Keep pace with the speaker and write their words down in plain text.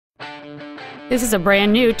This is a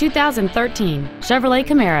brand new 2013 Chevrolet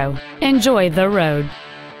Camaro. Enjoy the road.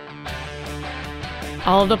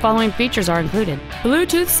 All of the following features are included: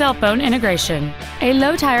 Bluetooth cell phone integration, a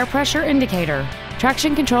low tire pressure indicator,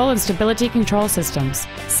 traction control and stability control systems,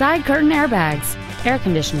 side curtain airbags, air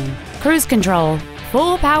conditioning, cruise control,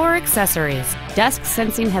 full power accessories, dusk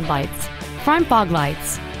sensing headlights, front fog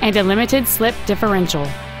lights, and a limited slip differential.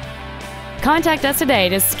 Contact us today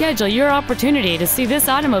to schedule your opportunity to see this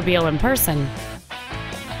automobile in person.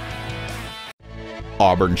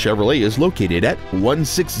 Auburn Chevrolet is located at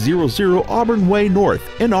 1600 Auburn Way North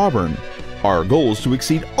in Auburn. Our goal is to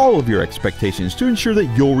exceed all of your expectations to ensure that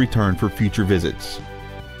you'll return for future visits.